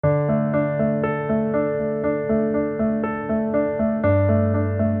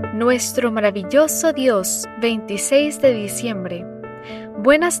Nuestro maravilloso Dios, 26 de diciembre.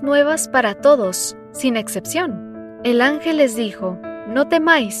 Buenas nuevas para todos, sin excepción. El ángel les dijo: no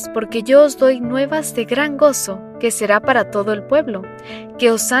temáis, porque yo os doy nuevas de gran gozo, que será para todo el pueblo, que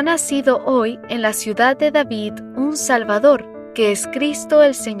os ha nacido hoy en la ciudad de David un Salvador, que es Cristo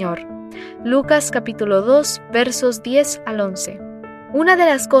el Señor. Lucas capítulo 2, versos 10 al 11. Una de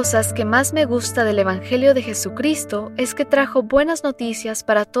las cosas que más me gusta del Evangelio de Jesucristo es que trajo buenas noticias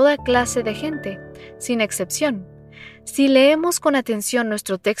para toda clase de gente, sin excepción. Si leemos con atención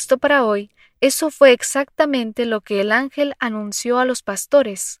nuestro texto para hoy, eso fue exactamente lo que el ángel anunció a los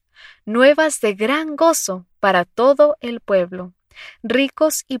pastores: nuevas de gran gozo para todo el pueblo,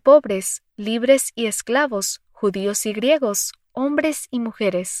 ricos y pobres, libres y esclavos, judíos y griegos, hombres y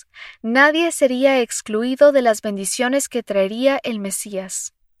mujeres. Nadie sería excluido de las bendiciones que traería el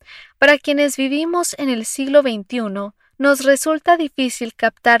Mesías. Para quienes vivimos en el siglo XXI, nos resulta difícil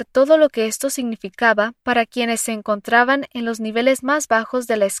captar todo lo que esto significaba para quienes se encontraban en los niveles más bajos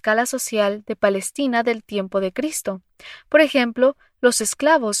de la escala social de Palestina del tiempo de Cristo. Por ejemplo, los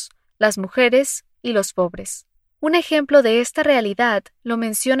esclavos, las mujeres y los pobres. Un ejemplo de esta realidad lo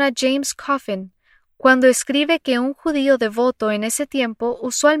menciona James Coffin, cuando escribe que un judío devoto en ese tiempo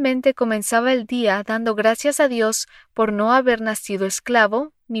usualmente comenzaba el día dando gracias a Dios por no haber nacido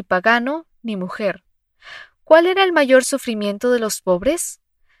esclavo, ni pagano, ni mujer. ¿Cuál era el mayor sufrimiento de los pobres?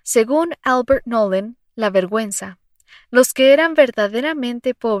 Según Albert Nolan, la vergüenza. Los que eran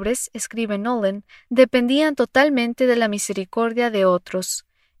verdaderamente pobres, escribe Nolan, dependían totalmente de la misericordia de otros.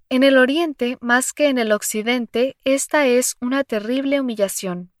 En el Oriente, más que en el Occidente, esta es una terrible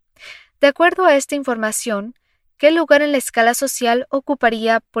humillación. De acuerdo a esta información, ¿qué lugar en la escala social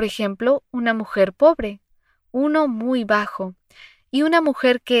ocuparía, por ejemplo, una mujer pobre? Uno muy bajo. Y una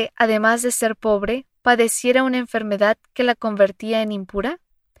mujer que, además de ser pobre, padeciera una enfermedad que la convertía en impura.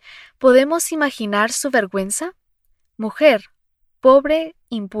 ¿Podemos imaginar su vergüenza? Mujer, pobre,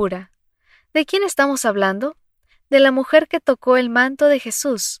 impura. ¿De quién estamos hablando? De la mujer que tocó el manto de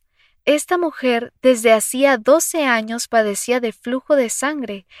Jesús. Esta mujer desde hacía 12 años padecía de flujo de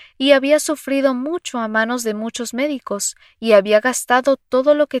sangre y había sufrido mucho a manos de muchos médicos y había gastado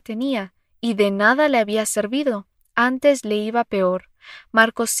todo lo que tenía y de nada le había servido. Antes le iba peor.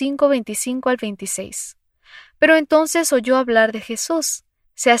 Marcos 5, 25 al 26. Pero entonces oyó hablar de Jesús.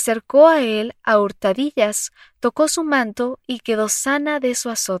 Se acercó a él a hurtadillas, tocó su manto y quedó sana de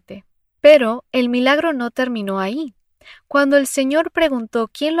su azote. Pero el milagro no terminó ahí. Cuando el Señor preguntó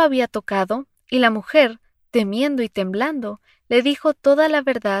quién lo había tocado, y la mujer, temiendo y temblando, le dijo toda la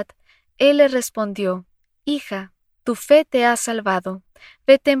verdad, él le respondió: hija, tu fe te ha salvado.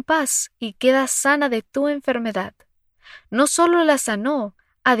 Vete en paz y queda sana de tu enfermedad. No solo la sanó,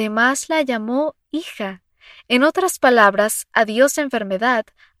 además la llamó hija. En otras palabras, adiós enfermedad,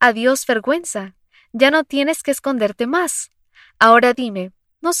 adiós vergüenza. Ya no tienes que esconderte más. Ahora dime,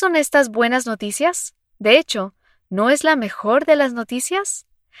 ¿no son estas buenas noticias? De hecho, ¿no es la mejor de las noticias?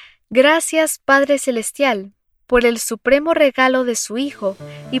 Gracias, Padre Celestial, por el supremo regalo de su Hijo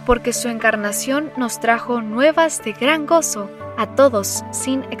y porque su encarnación nos trajo nuevas de gran gozo a todos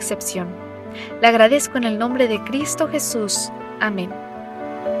sin excepción. Le agradezco en el nombre de Cristo Jesús. Amén.